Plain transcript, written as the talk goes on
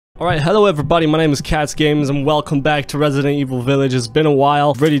Alright, hello everybody, my name is Cats Games and welcome back to Resident Evil Village. It's been a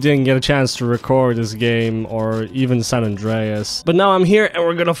while, really didn't get a chance to record this game or even San Andreas. But now I'm here and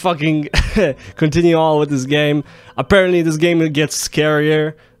we're gonna fucking continue on with this game. Apparently this game gets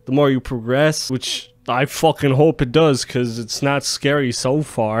scarier the more you progress, which I fucking hope it does, because it's not scary so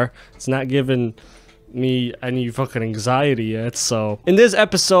far. It's not giving me any fucking anxiety yet. So in this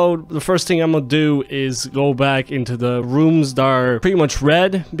episode, the first thing I'm gonna do is go back into the rooms that are pretty much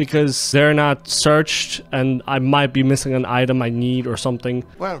red because they're not searched and I might be missing an item I need or something.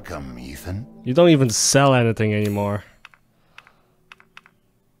 Welcome, Ethan. You don't even sell anything anymore.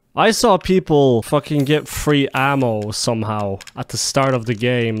 I saw people fucking get free ammo somehow at the start of the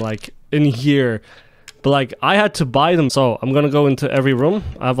game, like in here. But like, I had to buy them, so I'm gonna go into every room.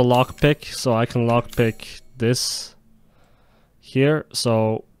 I have a lockpick, so I can lockpick this here.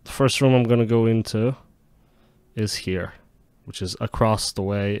 So the first room I'm gonna go into is here, which is across the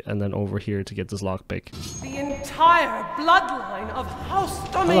way, and then over here to get this lockpick. The entire bloodline of House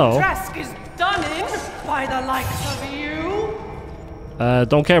DIMITRESCU is done in by the likes of you.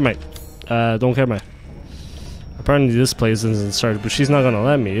 Don't care, mate. Don't care, mate. Apparently this place isn't started, but she's not gonna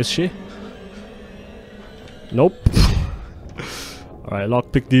let me, is she? Nope. Alright,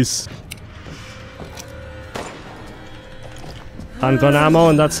 lockpick these. Handgun ammo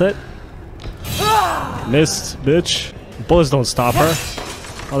and that's it. Missed, bitch. Bullets don't stop her.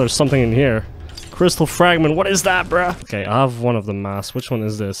 Oh, there's something in here. Crystal fragment, what is that, bruh? Okay, I have one of the masks. Which one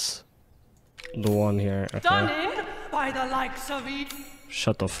is this? The one here. Okay. Done in by the likes of you.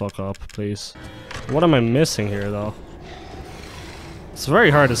 Shut the fuck up, please. What am I missing here, though? It's very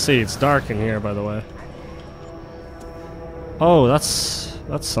hard to see. It's dark in here, by the way. Oh, that's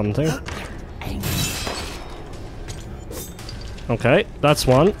something. Okay, that's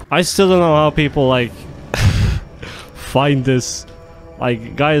one. I still don't know how people, like, find this.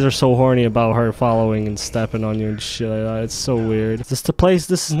 Like, guys are so horny about her following and stepping on you and shit like that. It's so weird. Is this the place?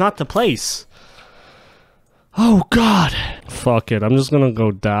 This is not the place. Oh, God. Fuck it. I'm just gonna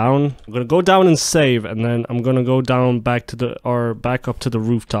go down. I'm gonna go down and save, and then I'm gonna go down back to the, or back up to the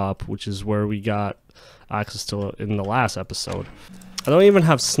rooftop, which is where we got access to it in the last episode. I don't even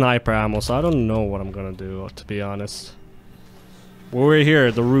have sniper ammo, so I don't know what I'm gonna do, to be honest. We're here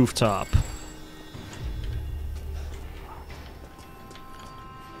at the rooftop.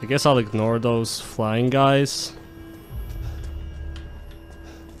 I guess I'll ignore those flying guys.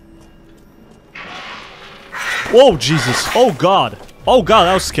 Whoa, Jesus. Oh, God. Oh, God,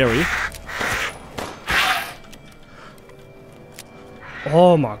 that was scary.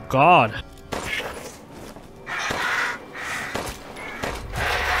 Oh, my God.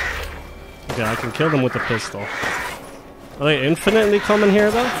 Okay, I can kill them with the pistol. Are they infinitely coming here,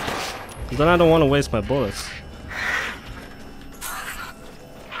 though? Then I don't want to waste my bullets.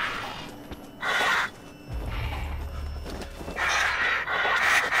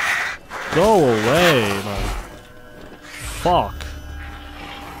 Go away, man. Fuck.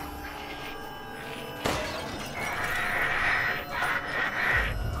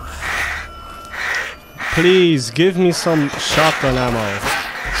 Please, give me some shotgun ammo.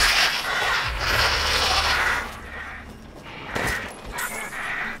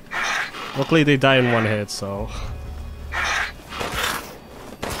 Luckily they die in one hit, so...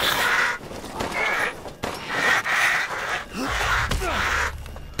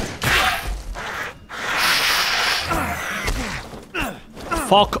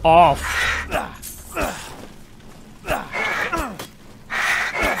 Fuck off!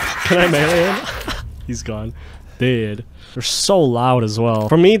 Can I melee him? He's gone. Dead. They're so loud as well.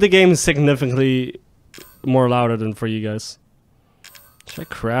 For me, the game is significantly more louder than for you guys. Should I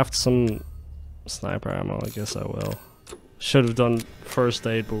craft some sniper ammo? I guess I will. Should have done first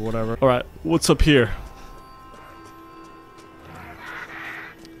aid, but whatever. Alright, what's up here?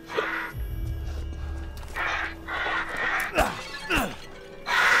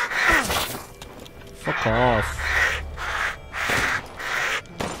 Fuck off.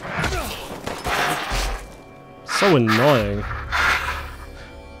 So annoying.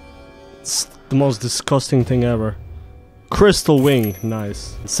 It's the most disgusting thing ever. Crystal wing,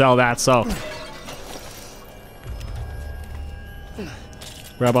 nice. Sell that, so.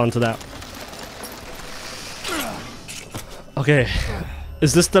 Grab onto that. Okay,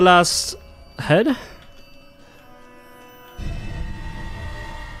 is this the last head?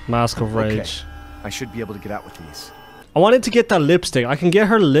 Mask of Rage. Okay. I should be able to get out with these. I wanted to get that lipstick. I can get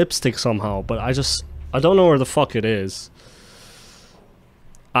her lipstick somehow, but I don't know where the fuck it is.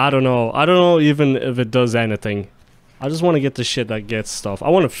 I don't know. I don't know even if it does anything. I just want to get the shit that gets stuff. I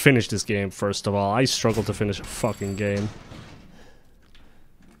want to finish this game, first of all. I struggle to finish a fucking game.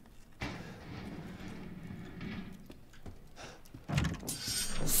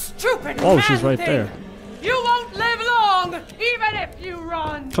 stupid Oh, man she's right thing. there. You won't live long, even if you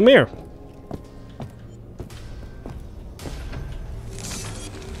run. Come here.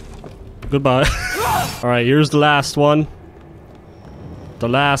 Goodbye. Alright, here's the last one. The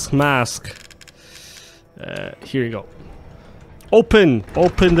last mask. Here you go. Open!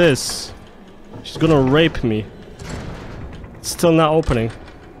 Open this. She's gonna rape me. It's still not opening.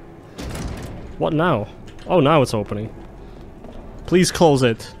 What now? Oh, now it's opening. Please close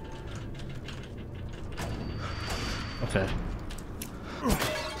it. Okay.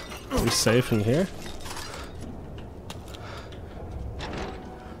 Are we safe in here?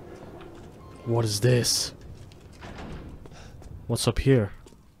 What is this? What's up here?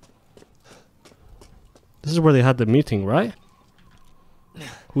 This is where they had the meeting, right?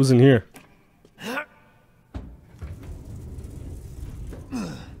 Who's in here?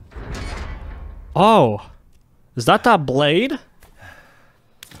 Oh! Is that blade?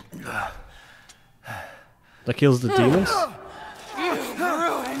 That kills the demons? You've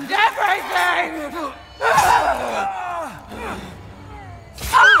ruined everything!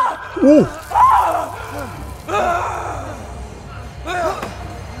 Ooh!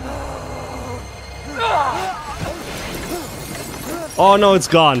 Oh no, it's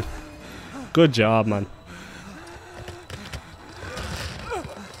gone. Good job, man.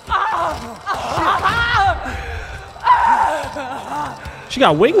 She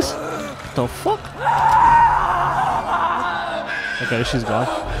got wings? What the fuck? Okay, she's gone.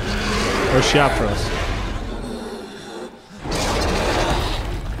 Or is she after us?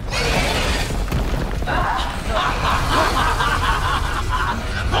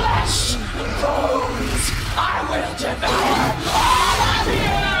 I will devour all of you!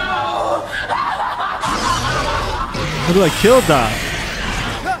 How do I kill that?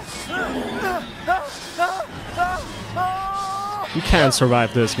 You can't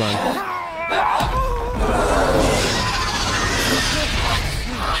survive this, man.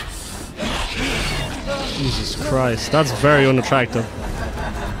 Jesus Christ, that's very unattractive.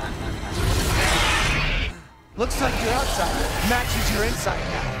 Looks like your outside matches your inside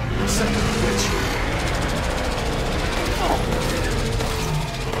now. You're such a witch.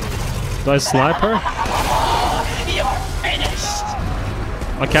 Do I snipe her? You're finished!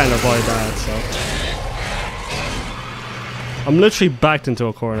 I can't avoid that, so... I'm literally backed into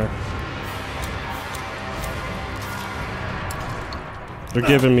a corner. They're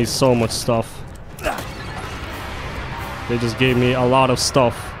giving me so much stuff. They just gave me a lot of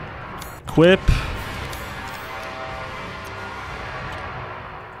stuff. Quip.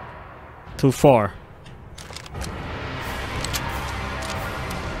 Too far.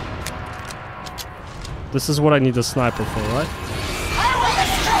 This is what I need a sniper for, right?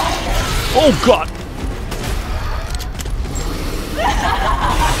 Oh god!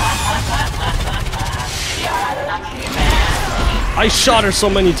 I shot her so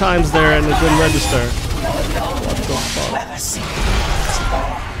many times there and it didn't register. What the fuck?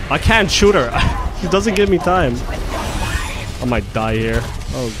 I can't shoot her. He doesn't give me time. I might die here.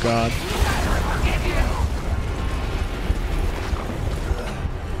 Oh god.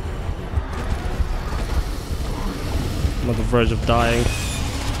 I'm on the verge of dying.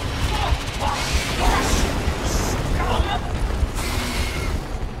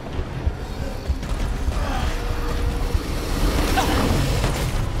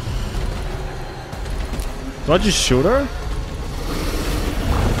 Do I just shoot her?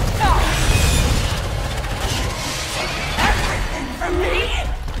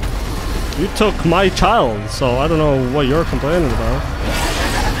 You took my child, so I don't know what you're complaining about.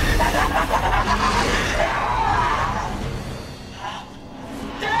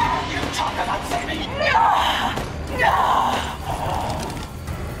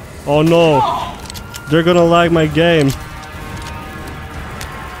 Oh no! They're gonna lag my game.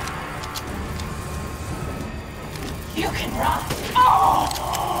 You can run.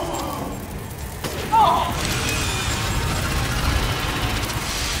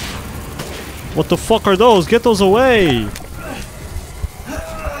 What the fuck are those? Get those away!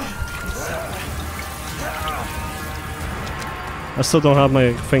 I still don't have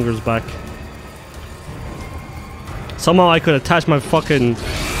my fingers back. Somehow I could attach my fucking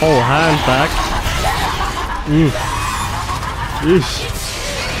whole hand back. Eesh.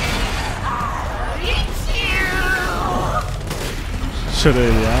 Shoot it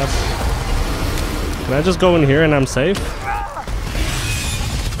in the ass. Can I just go in here and I'm safe?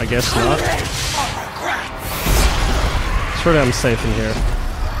 I guess not. Surely I'm safe in here.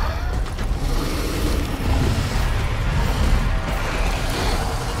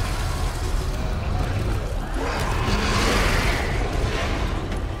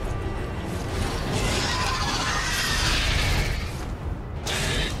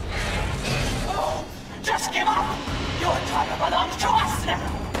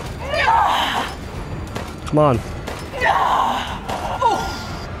 Come on.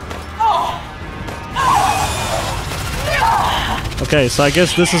 Okay, so I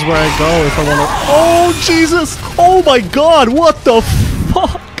guess this is where I go if I want to... Oh, Jesus! Oh my god, what the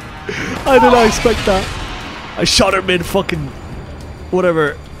fuck? I did not expect that. I shot her mid fucking...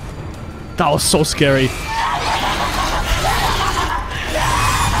 whatever. That was so scary.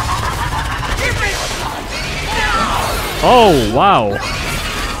 Oh, wow.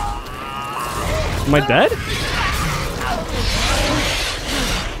 Am I dead?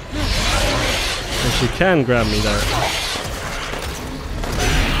 Well, she can grab me there.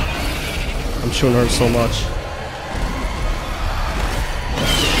 I'm shooting her so much.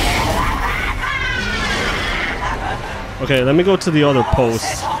 Okay, let me go to the other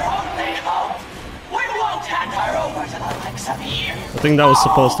post. I think that was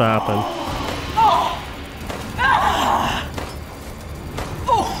supposed to happen.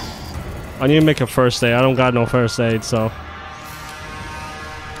 I need to make a first aid. I don't got no first aid, so...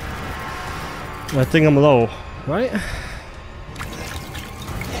 I think I'm low, right?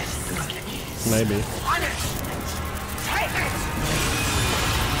 Maybe.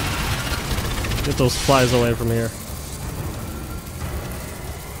 Get those flies away from here.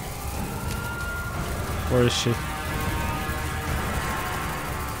 Where is she?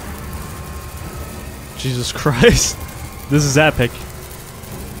 Jesus Christ. This is epic.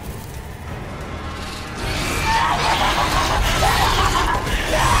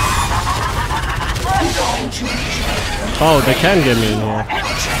 Oh, they can get me in here.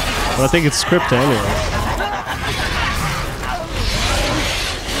 But I think it's scripted anyway.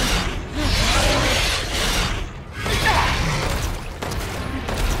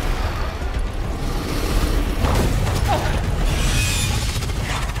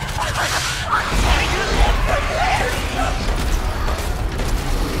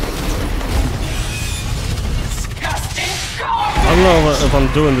 I don't know if I'm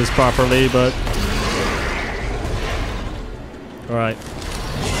doing this properly, but... Alright.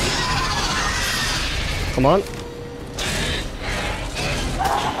 Come on.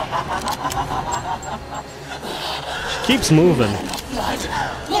 She keeps moving.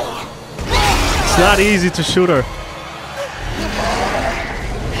 It's not easy to shoot her.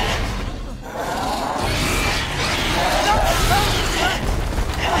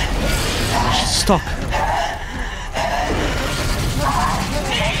 She's stuck.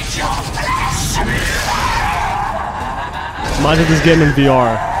 Imagine this game in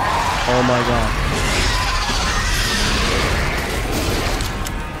VR. Oh my god.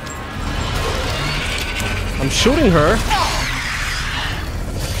 I'm shooting her.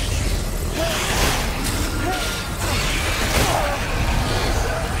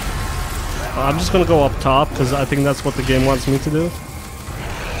 I'm just gonna go up top because I think that's what the game wants me to do.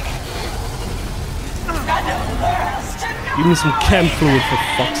 Give me some chem fluid for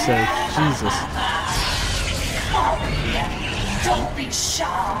fuck's sake. Jesus. Don't be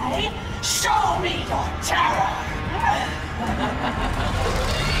shy. Show me your terror.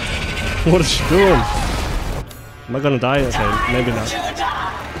 What is she doing? Am I gonna die? Okay, maybe not.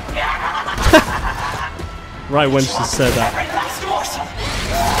 Right when she said that.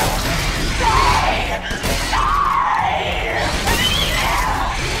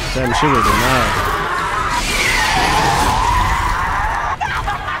 Damn, she really mad.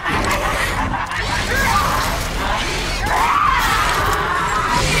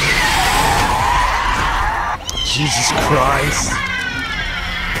 Jesus Christ.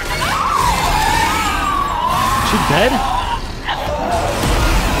 She dead?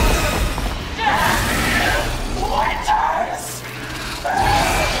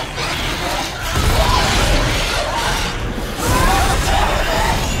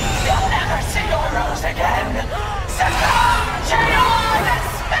 You'll never see your rose again. Succumb to your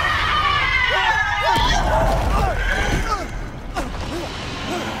despair.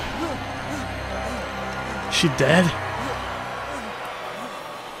 She dead?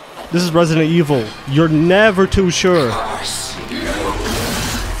 This is Resident Evil. You're never too sure.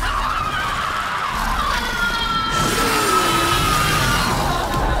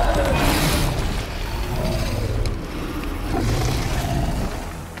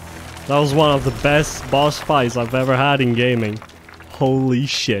 That was one of the best boss fights I've ever had in gaming. Holy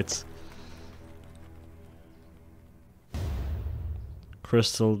shit.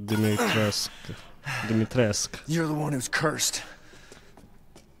 Crystal Dimitrescu. You're the one who's cursed.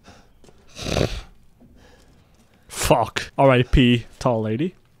 Fuck. R.I.P. Tall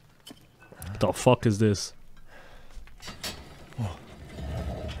lady. What the fuck is this?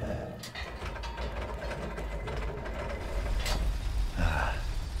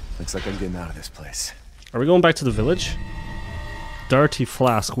 Looks like I'm getting out of this place. Are we going back to the village? Dirty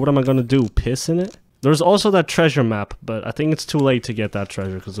flask. What am I gonna do? Piss in it? There's also that treasure map, but I think it's too late to get that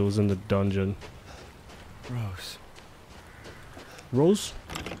treasure because it was in the dungeon. Rose. Rose?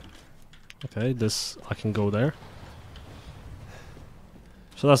 Okay, this... I can go there.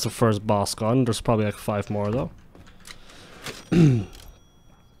 So that's the first boss gone. There's probably like 5 more though.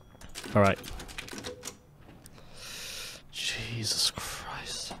 Alright. Jesus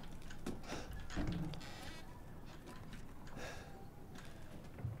Christ.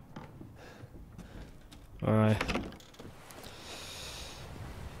 Alright.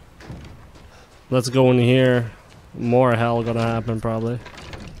 Let's go in here. More hell gonna happen probably.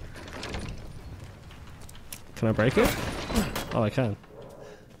 Can I break it? Oh, I can.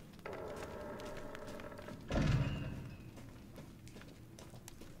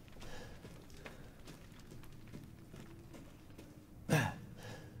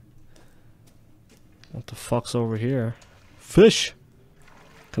 What the fuck's over here? Fish!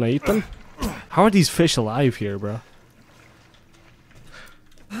 Can I eat them? How are these fish alive here, bro?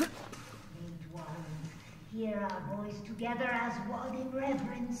 Hear our voice together as one in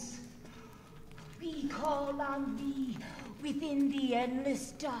reverence. We call on thee within the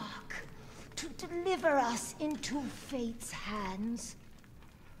endless dark to deliver us into fate's hands.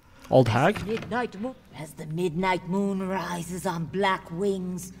 Old hag? As the midnight moon rises on black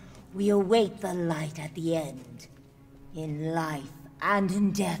wings, we await the light at the end. In life and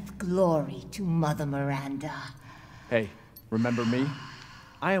in death, glory to Mother Miranda. Hey, remember me?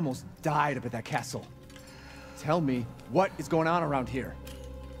 I almost died up at that castle. Tell me, what is going on around here?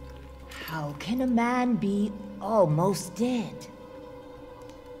 How can a man be almost dead?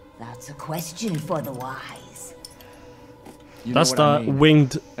 That's a question for the wise. You That's know the what I mean.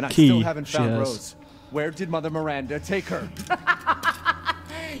 winged And I key still haven't she found has. Rose. Where did Mother Miranda take her?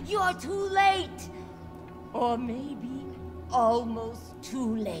 You're too late. Or maybe almost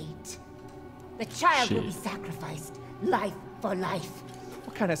too late. The child will be sacrificed, life for life.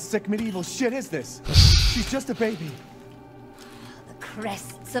 What kind of sick medieval shit is this? She's just a baby. The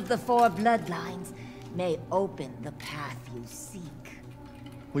crests of the 4 bloodlines may open the path you seek.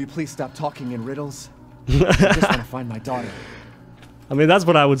 Will you please stop talking in riddles? I just want to find my daughter. I mean, that's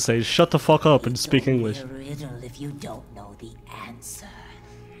what I would say. Shut the fuck up and speak Don't English. be a riddle if you don't know the answer.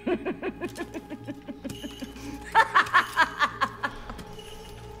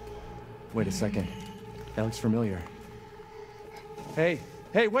 Wait a second. That looks familiar. Hey,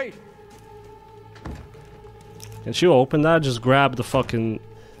 wait! Can she open that? Just grab the fucking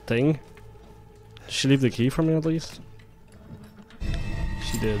thing. Did she leave the key for me at least?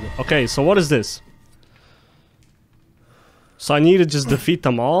 She did. Okay, so what is this? So I need to just defeat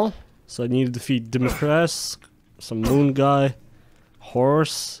them all. So I need to defeat Dimitrescu, some moon guy,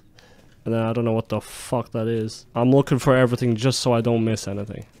 horse, and then I don't know what the fuck that is. I'm looking for everything just so I don't miss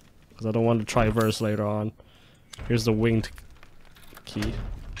anything. Because I don't want to traverse later on. Here's the winged key.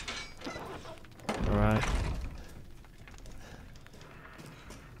 Alright.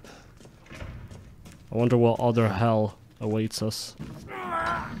 I wonder what other hell awaits us.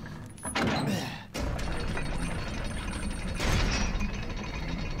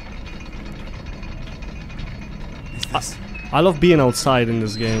 I love being outside in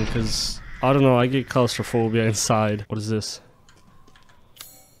this game because, I don't know, I get claustrophobia inside. What is this?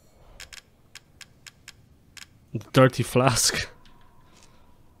 Dirty flask.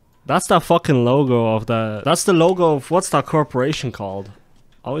 That's that fucking logo of that. That's the logo of, what's that corporation called?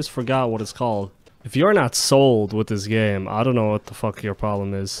 I always forgot what it's called. If you're not sold with this game, I don't know what the fuck your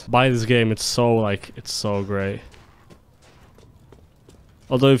problem is. Buy this game, it's so, like, it's so great.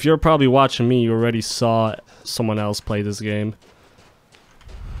 Although if you're probably watching me, you already saw someone else play this game.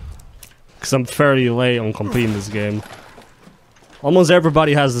 Because I'm fairly late on completing this game. Almost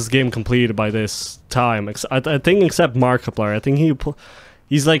everybody has this game completed by this time. I think except Markiplier. I think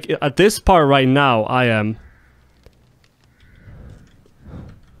he's like, at this part right now, I am.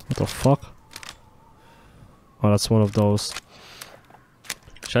 What the fuck? Oh, that's one of those.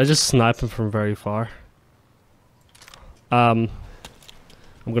 Should I just snipe him from very far? I'm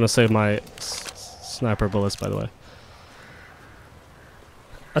gonna save my sniper bullets, by the way.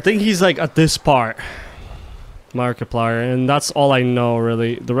 I think he's like at this part, Markiplier, and that's all I know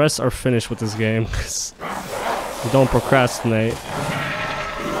really. The rest are finished with this game because we don't procrastinate.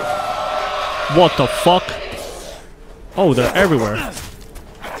 What the fuck? Oh, they're everywhere.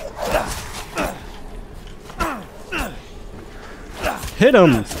 Hit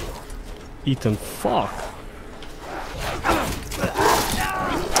him! Ethan, fuck.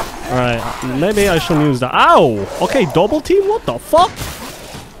 Alright, maybe I shouldn't use that. Ow! Okay, double team? What the fuck?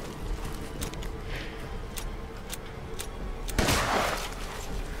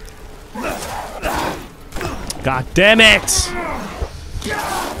 God damn it!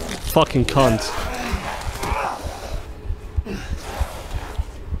 Fucking cunt.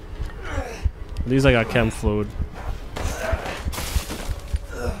 At least I got chem fluid.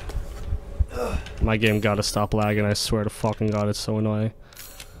 My game gotta stop lagging, I swear to fucking god, it's so annoying.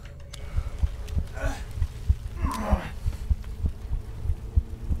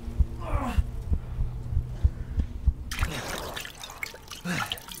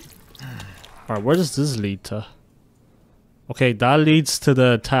 Alright, where does this lead to? Okay, that leads to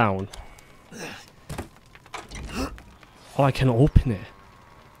the town. Oh, I can open it.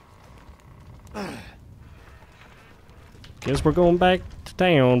 Guess we're going back to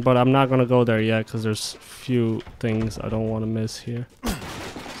town, but I'm not gonna go there yet because there's few things I don't want to miss here.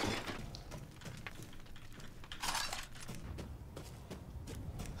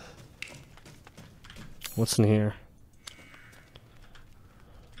 What's in here?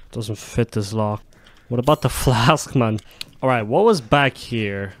 Doesn't fit this lock. What about the flask, man? Alright, what was back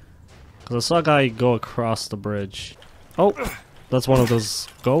here? Because I saw a guy go across the bridge. Oh, that's one of those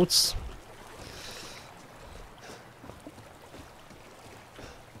goats.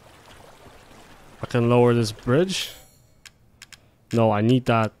 I can lower this bridge. No, I need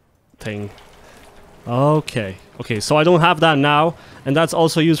that thing. Okay. Okay, so I don't have that now. And that's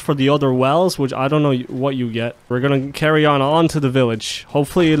also used for the other wells, which I don't know what you get. We're gonna carry on to the village.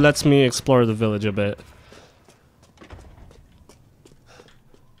 Hopefully it lets me explore the village a bit.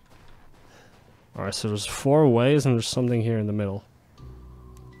 Alright, so there's 4 ways and there's something here in the middle.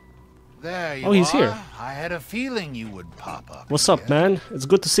 There you Oh, he's are. here. I had a feeling you would pop up. What's up, man? It's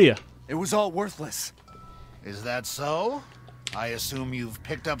good to see you. It was all worthless. Is that so? I assume you've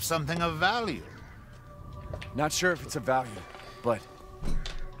picked up something of value. Not sure if it's of value, but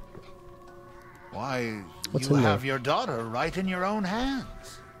Why, What's you in have there? your daughter right in your own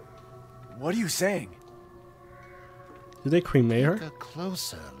hands. what are you saying? Did they cremate Take her? a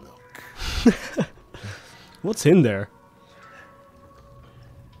closer look. What's in there?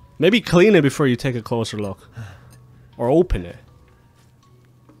 Maybe clean it before you take a closer look. Or open it.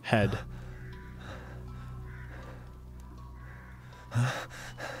 Head.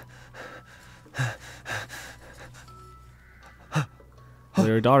 Well,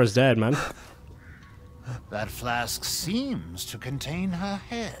 your daughter's dead, man. That flask seems to contain her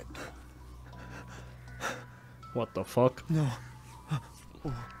head. What the fuck? No.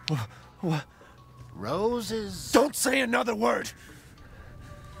 What? Roses. Don't say another word.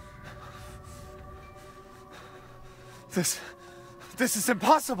 This is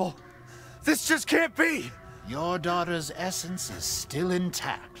impossible. This just can't be. Your daughter's essence is still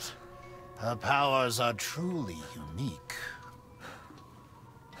intact. Her powers are truly unique.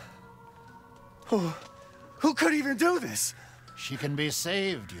 Who could even do this? She can be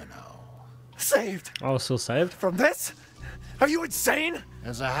saved, you know. Saved Oh, still saved? from this? Are you insane?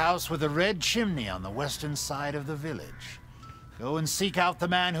 There's a house with a red chimney on the western side of the village. Go and seek out the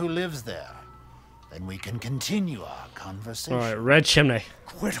man who lives there. Then we can continue our conversation. Alright, red chimney.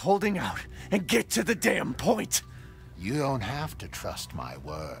 Quit holding out and get to the damn point. You don't have to trust my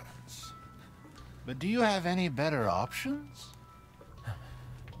words. But do you have any better options?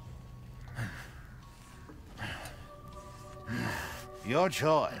 Your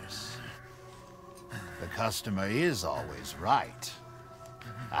choice. The customer is always right.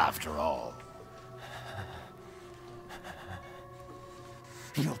 After all.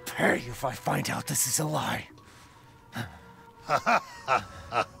 You'll pay if I find out this is a lie.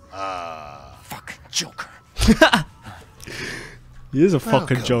 Fucking joker. He is a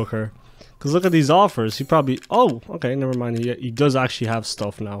fucking Welcome. joker. Because look at these offers. He probably... Oh, okay, never mind. He does actually have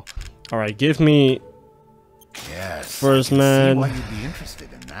stuff now. Alright, give me... Yes. First I can man. See why you'd be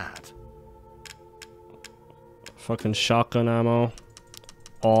interested in that. Fucking shotgun ammo.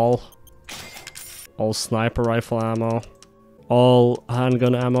 All sniper rifle ammo. All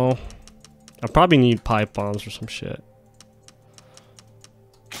handgun ammo. I probably need pipe bombs or some shit.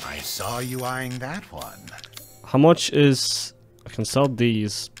 I saw you eyeing that one. How much is... I can sell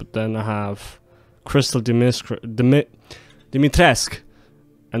these, but then I have Crystal Dimitrescu.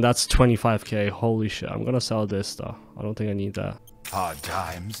 And that's 25k. Holy shit. I'm gonna sell this though. I don't think I need that. Hard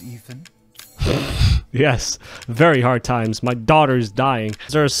times, Ethan. Yes, very hard times. My daughter's dying.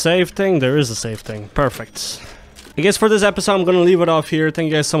 Is there a save thing? There is a save thing. Perfect. I guess for this episode, I'm gonna leave it off here. Thank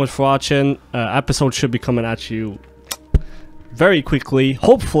you guys so much for watching. Episode should be coming at you very quickly.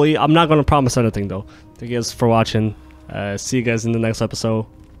 Hopefully, I'm not gonna promise anything though. Thank you guys for watching. See you guys in the next episode.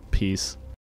 Peace.